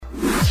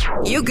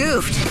You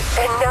goofed.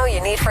 And now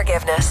you need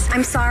forgiveness.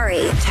 I'm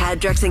sorry.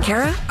 Tad, Drex, and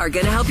Kara are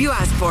going to help you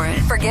ask for it.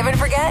 Forgive and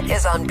Forget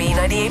is on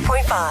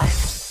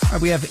B98.5. All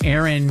right, we have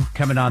Erin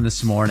coming on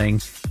this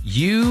morning.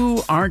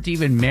 You aren't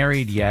even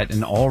married yet,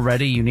 and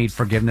already you need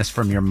forgiveness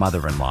from your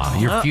mother-in-law,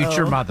 your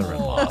future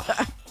mother-in-law.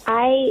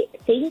 I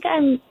think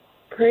I'm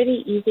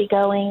pretty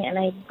easygoing, and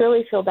I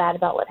really feel bad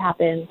about what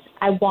happened.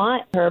 I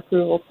want her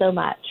approval so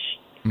much.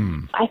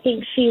 I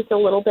think she's a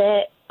little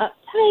bit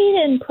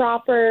uptight and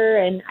proper,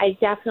 and I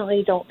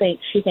definitely don't think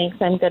she thinks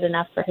I'm good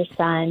enough for her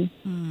son.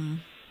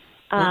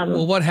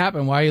 Well, what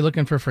happened? Why are you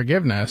looking for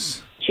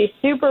forgiveness? She's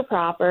super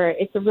proper.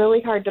 It's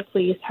really hard to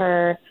please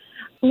her.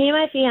 Me and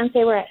my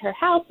fiance were at her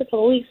house a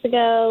couple weeks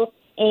ago,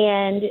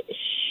 and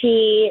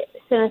she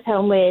sent us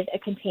home with a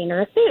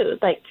container of food,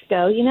 like to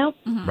go, you know?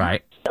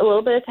 Right. A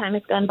little bit of time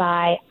has gone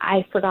by.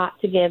 I forgot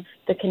to give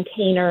the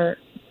container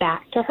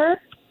back to her.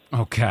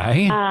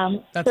 Okay.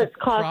 That's so a it's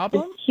caused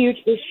problem? a huge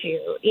issue.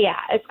 Yeah,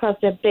 it's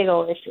caused a big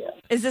old issue.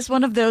 Is this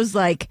one of those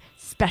like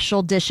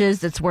special dishes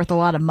that's worth a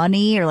lot of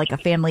money or like a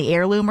family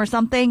heirloom or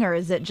something? Or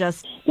is it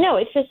just... No,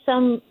 it's just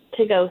some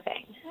to-go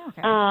thing.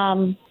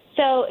 Okay.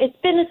 So it's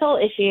been this whole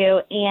issue,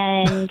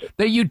 and...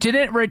 That you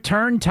didn't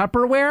return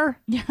Tupperware?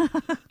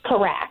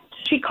 Correct.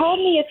 She called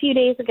me a few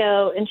days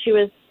ago, and she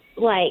was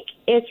like,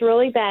 it's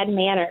really bad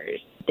manners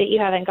that you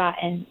haven't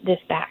gotten this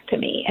back to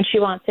me, and she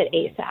wants it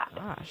ASAP.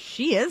 Gosh,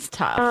 she is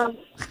tough.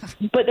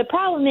 But the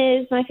problem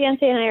is my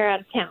fiance and I are out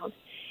of town.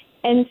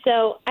 And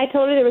so I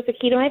told her there was a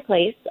key to my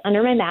place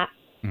under my mat,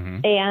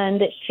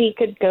 and that she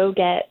could go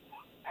get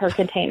her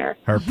container.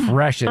 Her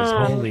precious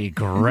holy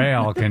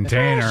grail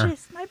container.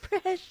 Precious, my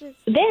precious.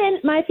 Then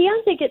my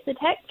fiance gets a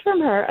text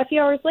from her a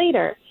few hours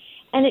later,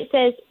 and it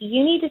says,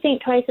 you need to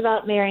think twice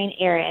about marrying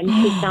Erin.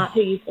 She's not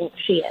who you think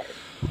she is.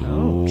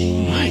 Oh,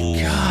 my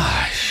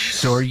gosh.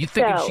 So are you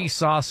thinking she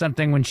saw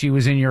something when she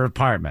was in your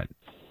apartment?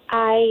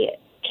 I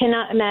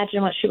cannot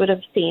imagine what she would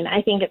have seen.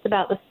 I think it's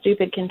about the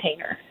stupid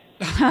container.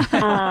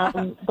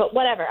 But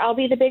whatever. I'll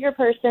be the bigger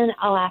person.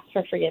 I'll ask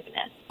for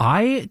forgiveness.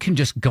 I can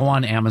just go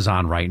on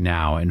Amazon right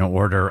now and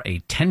order a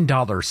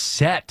 $10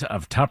 set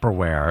of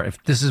Tupperware.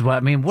 If this is what I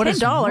mean, what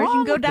is $10? You wrong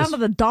can go with down this? to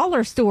the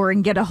dollar store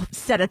and get a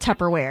set of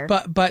Tupperware.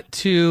 But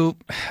to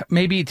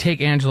maybe take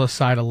Angela's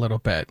side a little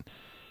bit,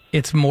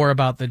 it's more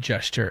about the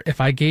gesture.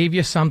 If I gave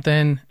you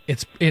something,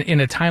 it's in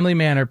a timely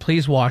manner,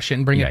 please wash it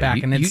and bring it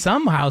back. And in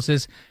some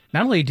houses,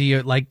 not only do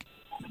you like...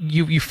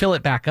 You fill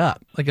it back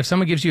up. Like if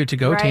someone gives you a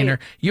to-go container,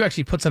 you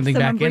actually put something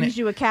back in it. Someone brings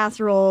you a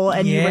casserole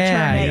and you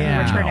return it. You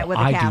return it with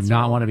a casserole. I do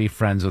not want to be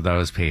friends with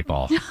those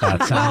people.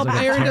 That sounds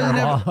like Erin doesn't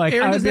have,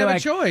 Erin doesn't have a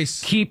like,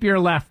 choice. Keep your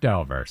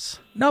leftovers.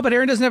 No, but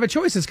Erin doesn't have a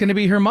choice. It's going to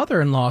be her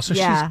mother-in-law, so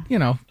she's,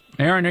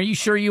 Erin, are you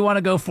sure you want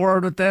to go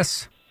forward with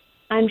this?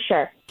 I'm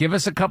sure. Give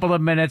us a couple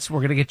of minutes. We're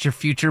going to get your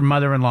future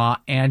mother-in-law,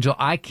 Angela.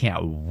 I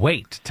can't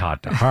wait to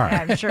talk to her.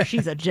 I'm sure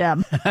she's a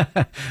gem.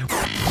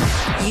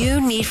 You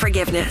need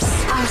forgiveness.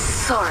 I'm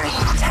sorry.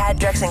 Tad,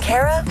 Drex, and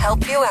Kara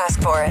help you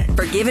ask for it.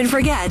 Forgive and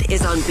Forget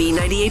is on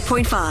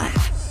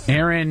B98.5.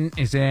 Erin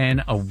is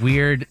in a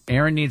weird...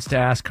 Erin needs to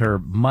ask her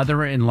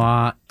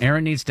mother-in-law...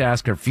 Erin needs to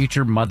ask her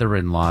future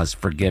mother-in-law's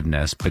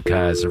forgiveness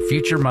because her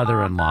future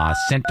mother-in-law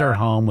sent her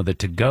home with a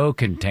to-go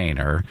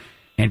container,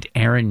 and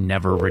Erin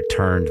never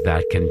returned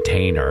that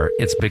container.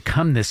 It's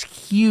become this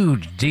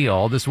huge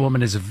deal. This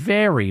woman is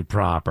very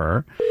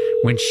proper.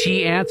 When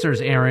she answers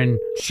Erin,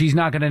 she's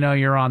not going to know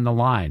you're on the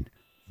line.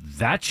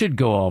 That should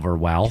go over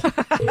well.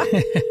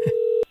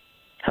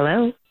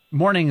 Hello?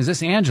 Morning, is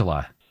this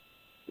Angela?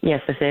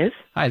 Yes, this is.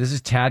 Hi, this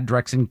is Tad,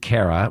 Drex, and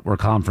Kara. We're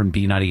calling from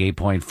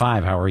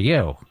B98.5. How are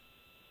you?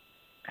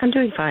 I'm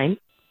doing fine.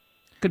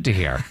 Good to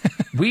hear.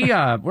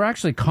 We're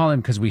actually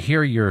calling because we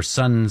hear your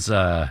son's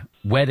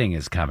wedding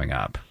is coming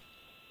up.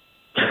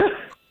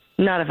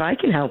 Not if I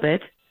can help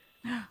it.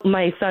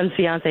 My son's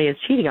fiance is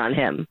cheating on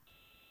him.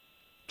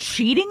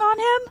 Cheating on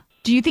him?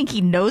 Do you think he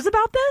knows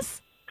about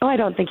this? Oh, I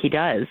don't think he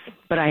does,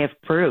 but I have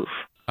proof.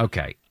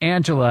 Okay.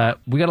 Angela,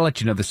 we got to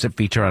let you know this is a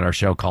feature on our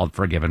show called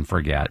Forgive and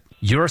Forget.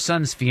 Your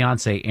son's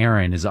fiance,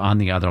 Erin, is on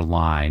the other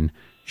line.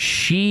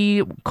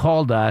 She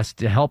called us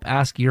to help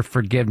ask your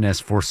forgiveness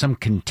for some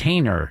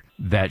container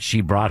that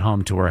she brought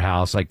home to her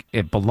house. Like,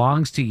 it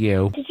belongs to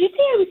you. Did you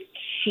say I was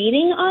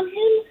cheating on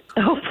him?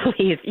 Oh,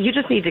 please. You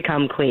just need to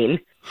come clean.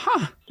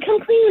 Huh.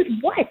 Come clean with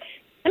what?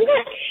 I'm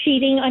not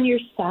cheating on your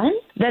son.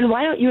 Then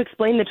why don't you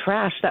explain the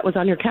trash that was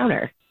on your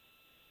counter?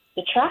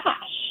 The trash.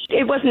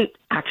 It wasn't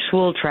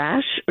actual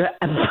trash,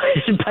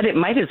 but it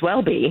might as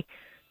well be.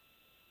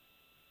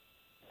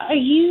 Are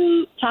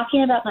you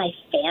talking about my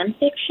fan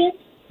fiction?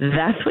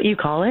 That's what you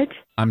call it?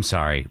 I'm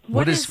sorry.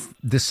 What is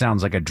this?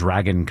 Sounds like a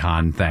Dragon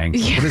Con thing.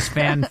 Yeah. What is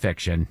fan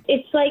fiction?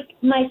 It's like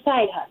my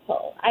side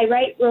hustle. I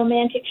write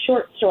romantic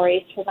short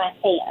stories for my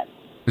fans.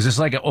 Is this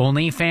like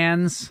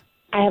OnlyFans?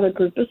 I have a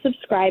group of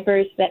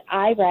subscribers that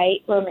I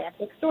write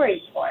romantic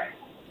stories for.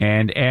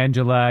 And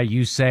Angela,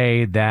 you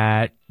say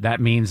that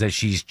means that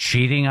she's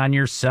cheating on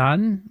your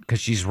son because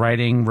she's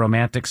writing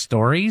romantic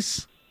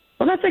stories?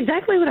 Well, that's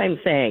exactly what I'm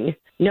saying.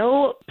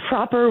 No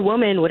proper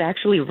woman would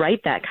actually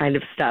write that kind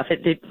of stuff.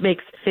 It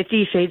makes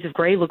 50 Shades of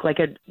Grey look like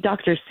a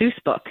Dr. Seuss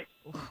book.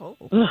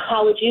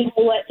 How would you know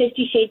what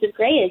 50 Shades of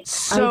Grey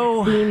is?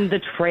 I've seen the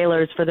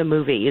trailers for the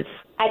movies.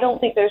 I don't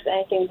think there's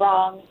anything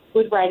wrong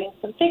with writing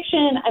some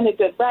fiction. I'm a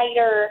good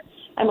writer.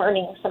 I'm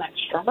earning some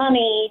extra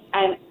money.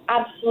 I'm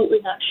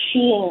absolutely not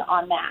cheating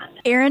on that.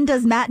 Erin,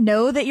 does Matt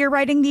know that you're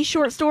writing these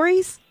short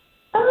stories?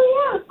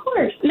 Oh, yeah, of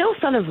course. No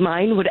son of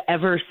mine would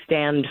ever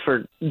stand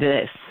for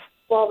this.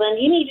 Well, then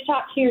you need to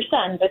talk to your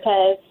son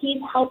because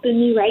he's helping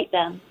me write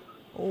them.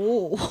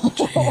 Oh.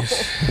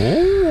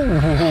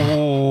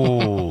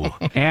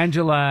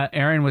 Angela,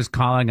 Erin was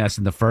calling us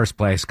in the first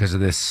place because of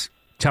this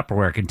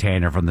Tupperware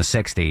container from the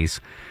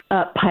 60s.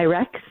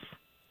 Pyrex?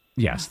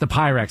 Yes, the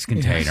Pyrex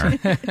container.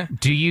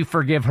 Do you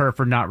forgive her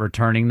for not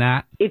returning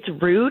that? It's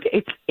rude.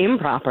 It's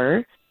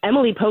improper.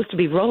 Emily Post to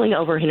be rolling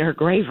over in her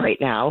grave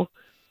right now.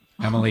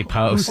 Emily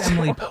Post. Who's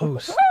Emily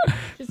Post?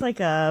 She's like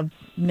a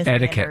Miss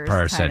Etiquette Manners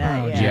person.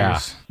 kinda, Yeah.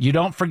 You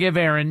don't forgive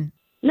Erin?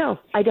 No,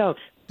 I don't.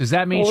 Does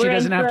that mean she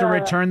doesn't have to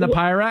return the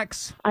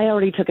Pyrex? I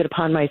already took it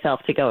upon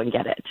myself to go and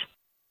get it.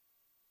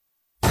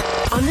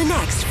 On the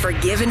next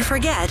Forgive and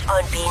Forget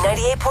on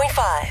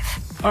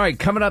B98.5. All right,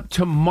 coming up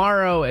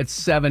tomorrow at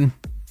 7.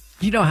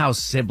 You know how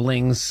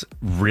siblings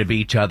rib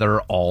each other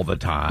all the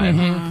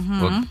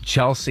time? Well,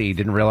 Chelsea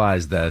didn't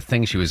realize the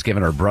thing she was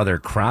giving her brother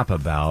crap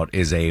about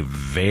is a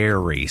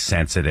very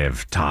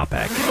sensitive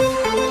topic.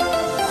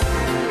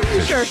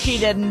 I'm sure she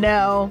didn't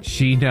know.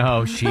 She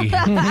trust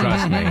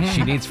me.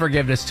 She needs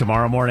forgiveness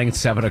tomorrow morning at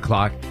 7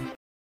 o'clock.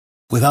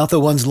 Without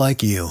the ones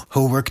like you,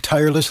 who work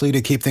tirelessly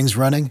to keep things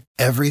running,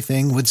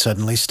 everything would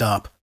suddenly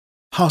stop.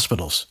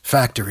 Hospitals,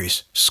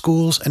 factories,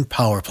 schools, and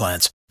power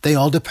plants, they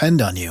all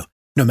depend on you.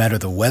 No matter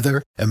the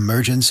weather,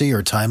 emergency,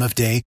 or time of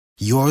day,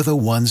 you're the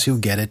ones who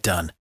get it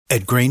done.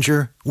 At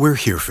Grainger, we're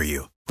here for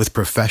you with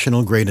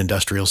professional-grade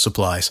industrial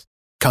supplies.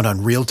 Count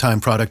on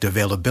real-time product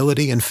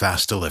availability and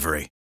fast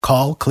delivery.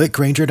 Call, click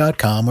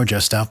Grainger.com, or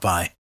just stop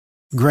by.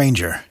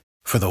 Grainger,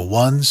 for the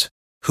ones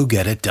who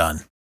get it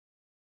done.